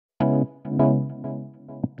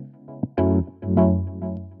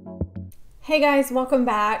Hey guys, welcome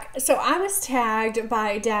back. So I was tagged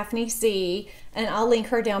by Daphne C, and I'll link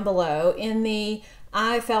her down below in the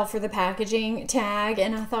I fell for the packaging tag,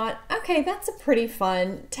 and I thought, okay, that's a pretty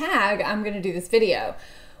fun tag. I'm going to do this video.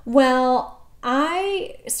 Well,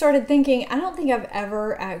 I started thinking, I don't think I've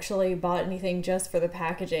ever actually bought anything just for the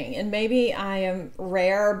packaging, and maybe I am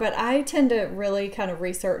rare, but I tend to really kind of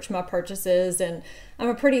research my purchases, and I'm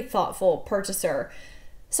a pretty thoughtful purchaser.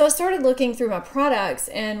 So I started looking through my products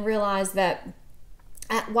and realized that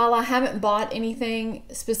while I haven't bought anything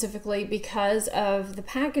specifically because of the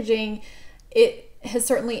packaging, it has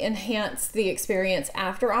certainly enhanced the experience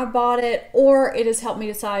after I bought it, or it has helped me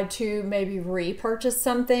decide to maybe repurchase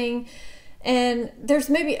something. And there's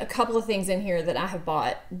maybe a couple of things in here that I have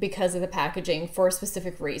bought because of the packaging for a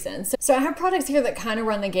specific reason. So I have products here that kind of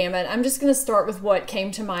run the gamut. I'm just going to start with what came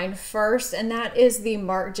to mind first, and that is the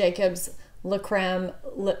Marc Jacobs Lip Cream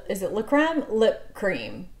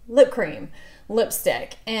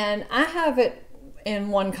lipstick, and I have it in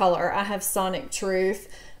one color. I have Sonic Truth,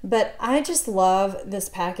 but I just love this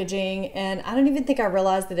packaging, and I don't even think I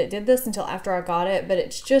realized that it did this until after I got it, but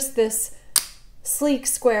it's just this sleek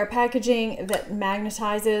square packaging that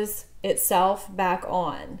magnetizes itself back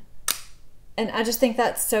on, and I just think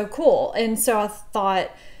that's so cool. And so I thought,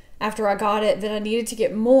 after I got it, that I needed to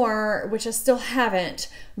get more, which I still haven't,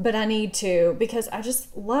 but I need to, because I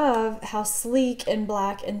just love how sleek and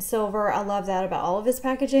black and silver. I love that about all of his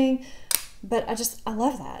packaging, but I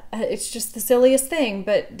love that. It's just the silliest thing,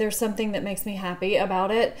 but there's something that makes me happy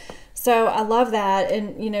about it. So I love that.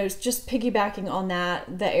 And, you know, it's just piggybacking on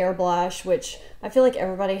that, the Air Blush, which I feel like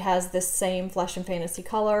everybody has this same Flesh and Fantasy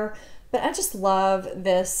color, but I just love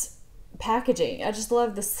this packaging. I just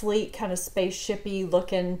love the sleek kind of spaceshipy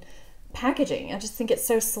looking packaging. I just think it's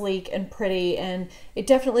so sleek and pretty, and it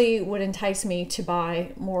definitely would entice me to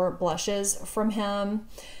buy more blushes from him.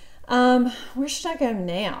 Where should I go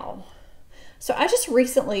now? So I just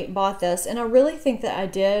recently bought this, and I really think that I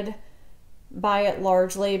did buy it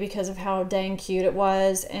largely because of how dang cute it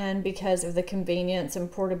was and because of the convenience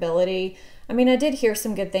and portability. I mean, I did hear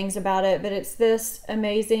some good things about it, but it's this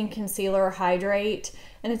amazing concealer hydrate,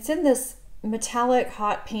 and it's in this metallic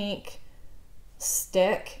hot pink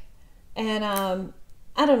stick, and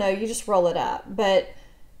I don't know, you just roll it up. But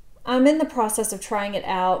I'm in the process of trying it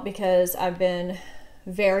out because I've been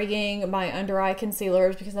varying my under eye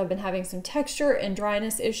concealers because I've been having some texture and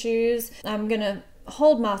dryness issues. I'm gonna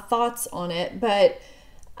hold my thoughts on it, but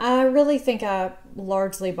I really think I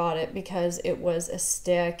largely bought it because it was a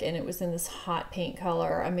stick and it was in this hot pink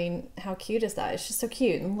color. I mean, how cute is that? It's just so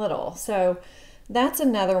cute and little. So that's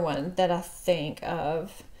another one that I think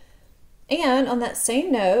of. And on that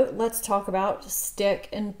same note, let's talk about stick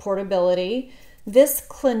and portability. This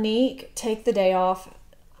Clinique Take the Day Off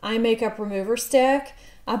Eye Makeup Remover Stick.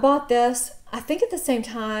 I bought this, I think at the same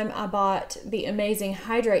time I bought the amazing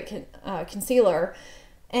Hydrate Concealer,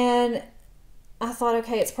 and I thought,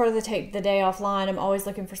 okay, it's part of the Take the Day Off line. I'm always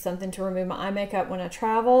looking for something to remove my eye makeup when I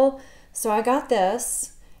travel. So I got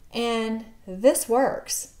this, and this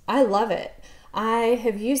works. I love it. I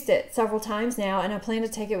have used it several times now, and I plan to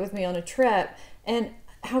take it with me on a trip. And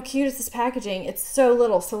how cute is this packaging? It's so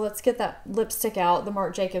little. So let's get that lipstick out, the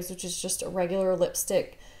Marc Jacobs, which is just a regular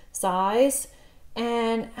lipstick size.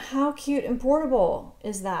 And how cute and portable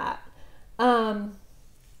is that?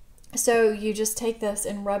 So you just take this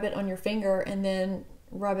and rub it on your finger and then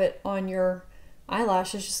rub it on your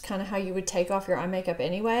eyelashes, just kind of how you would take off your eye makeup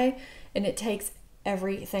anyway. And it takes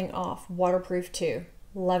everything off. Waterproof too.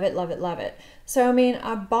 Love it, love it, love it. So, I mean,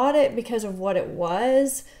 I bought it because of what it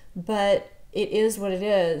was, but it is what it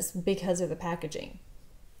is because of the packaging.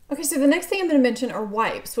 Okay, so the next thing I'm going to mention are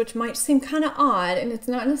wipes, which might seem kind of odd, and it's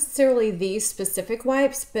not necessarily these specific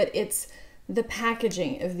wipes, but it's the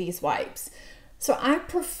packaging of these wipes. So I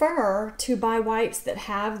prefer to buy wipes that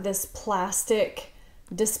have this plastic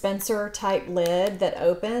dispenser type lid that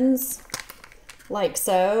opens like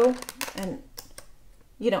so, and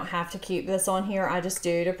you don't have to keep this on here. I just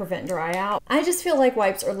do to prevent dry out. I just feel like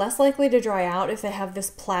wipes are less likely to dry out if they have this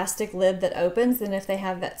plastic lid that opens than if they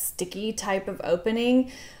have that sticky type of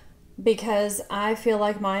opening, because I feel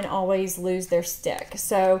like mine always lose their stick.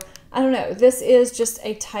 So I don't know, this is just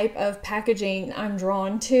a type of packaging I'm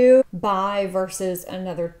drawn to buy versus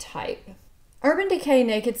another type. Urban Decay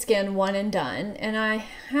Naked Skin One and Done, and I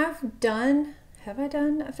have I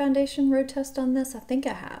done a foundation road test on this? I think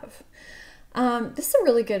I have. This is a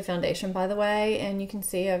really good foundation, by the way, and you can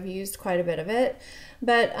see I've used quite a bit of it,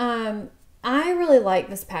 but I really like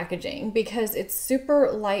this packaging because it's super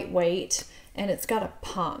lightweight and it's got a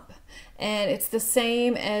pump, and it's the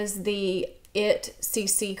same as the It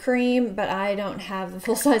CC cream, but I don't have the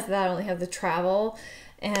full size of that. I only have the travel.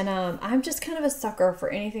 And I'm just kind of a sucker for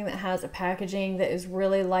anything that has a packaging that is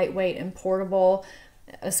really lightweight and portable,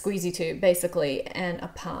 a squeezy tube basically, and a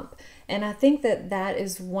pump. And I think that that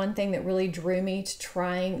is one thing that really drew me to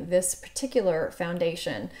trying this particular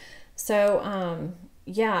foundation. So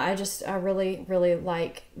yeah, I really, really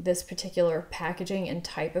like this particular packaging and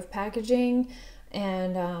type of packaging.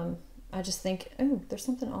 And I just think, oh, there's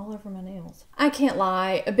something all over my nails. I can't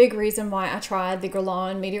lie. A big reason why I tried the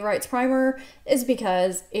Guerlain Meteorites Primer is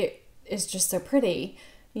because it is just so pretty.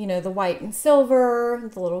 You know, the white and silver,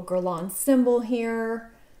 the little Guerlain symbol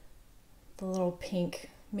here, the little pink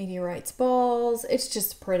Meteorites balls. It's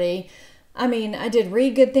just pretty. I mean, I did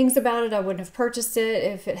read good things about it. I wouldn't have purchased it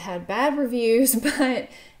if it had bad reviews, but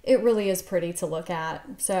it really is pretty to look at.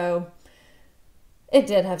 So it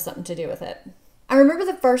did have something to do with it. I remember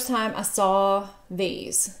the first time I saw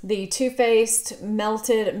these, the Too Faced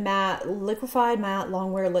Melted Matte Liquefied Matte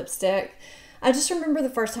Longwear Lipstick. I just remember the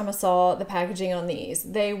first time I saw the packaging on these.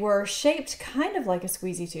 They were shaped kind of like a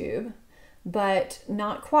squeezy tube, but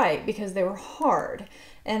not quite because they were hard.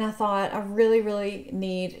 And I thought I really, really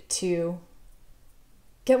need to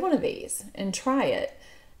get one of these and try it.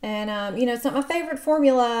 And, you know, it's not my favorite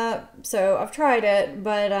formula, so I've tried it,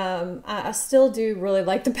 but I still do really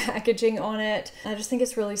like the packaging on it. I just think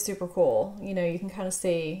it's really super cool. You know, you can kind of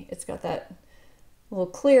see it's got that little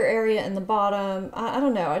clear area in the bottom. I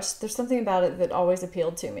don't know, there's something about it that always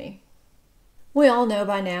appealed to me. We all know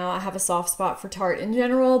by now I have a soft spot for Tarte in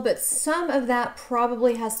general, but some of that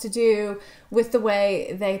probably has to do with the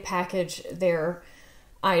way they package their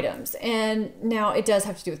items. And now it does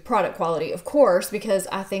have to do with product quality, of course, because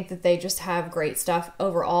I think that they just have great stuff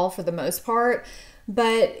overall for the most part.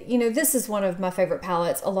 But, you know, this is one of my favorite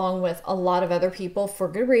palettes along with a lot of other people for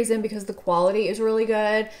good reason, because the quality is really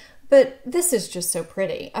good. But this is just so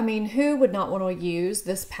pretty. I mean, who would not want to use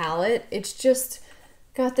this palette? It's just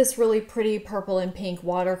got this really pretty purple and pink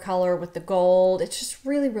watercolor with the gold. It's just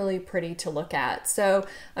really, really pretty to look at. So,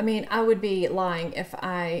 I mean, I would be lying if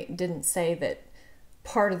I didn't say that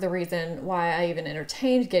part of the reason why I even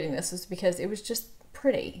entertained getting this was because it was just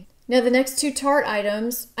pretty. Now the next two Tarte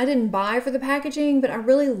items I didn't buy for the packaging, but I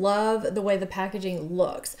really love the way the packaging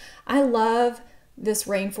looks. I love this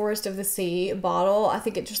Rainforest of the Sea bottle. I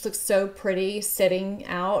think it just looks so pretty sitting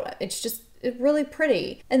out. It's really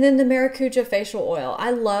pretty. And then the Maracuja facial oil. I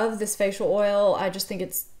love this facial oil. I just think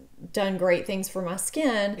it's done great things for my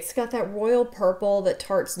skin. It's got that royal purple that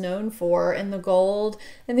Tarte's known for and the gold,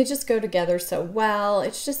 and they just go together so well.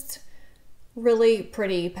 It's just really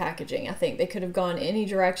pretty packaging. I think they could have gone any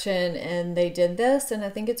direction and they did this, and I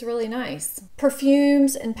think it's really nice.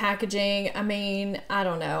 Perfumes and packaging, I mean, I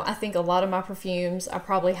don't know. I think a lot of my perfumes I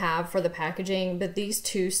probably have for the packaging, but these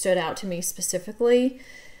two stood out to me specifically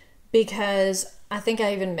because I think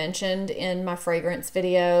I even mentioned in my fragrance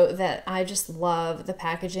video that I just love the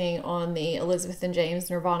packaging on the Elizabeth & James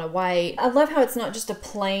Nirvana White. I love how it's not just a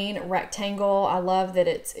plain rectangle. I love that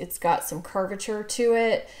it's got some curvature to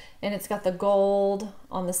it, and it's got the gold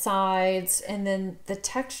on the sides, and then the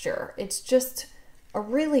texture. It's just a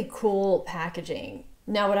really cool packaging.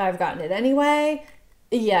 Now, would I have gotten it anyway?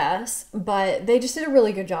 Yes, but they just did a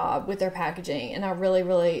really good job with their packaging, and I really,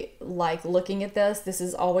 really like looking at this. This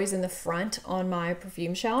is always in the front on my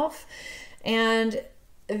perfume shelf. And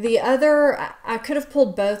the other, I could have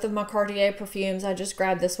pulled both of my Cartier perfumes. I just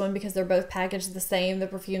grabbed this one because they're both packaged the same. The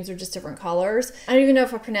perfumes are just different colors. I don't even know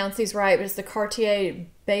if I pronounced these right, but it's the Cartier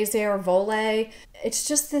Baiser Volet. It's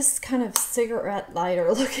just this kind of cigarette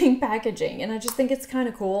lighter looking packaging, and I just think it's kind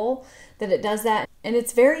of cool that it does that. And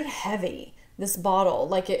it's very heavy. This bottle,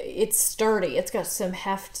 like it's sturdy, it's got some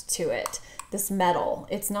heft to it, this metal,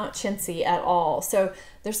 it's not chintzy at all. So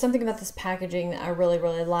there's something about this packaging that I really,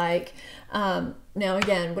 really like. Now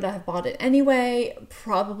again, would I have bought it anyway?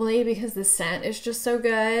 Probably, because the scent is just so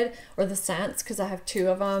good, or the scents, because I have two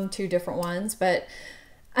of them, two different ones, but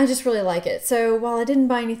I just really like it. So while I didn't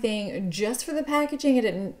buy anything just for the packaging, I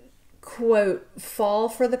didn't quote fall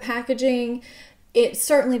for the packaging, it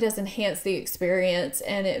certainly does enhance the experience,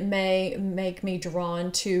 and it may make me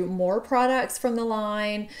drawn to more products from the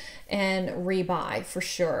line and rebuy for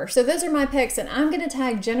sure. So those are my picks, and I'm going to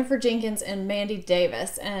tag Jennifer Jenkins and Mandy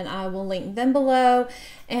Davis, and I will link them below.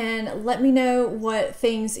 And let me know what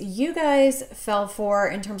things you guys fell for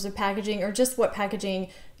in terms of packaging, or just what packaging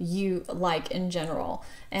you like in general.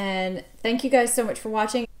 And thank you guys so much for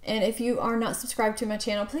watching. And if you are not subscribed to my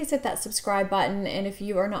channel, please hit that subscribe button. And if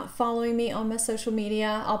you are not following me on my social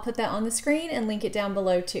media, I'll put that on the screen and link it down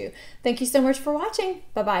below too. Thank you so much for watching.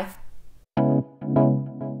 Bye-bye.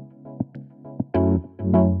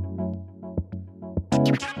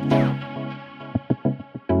 bye.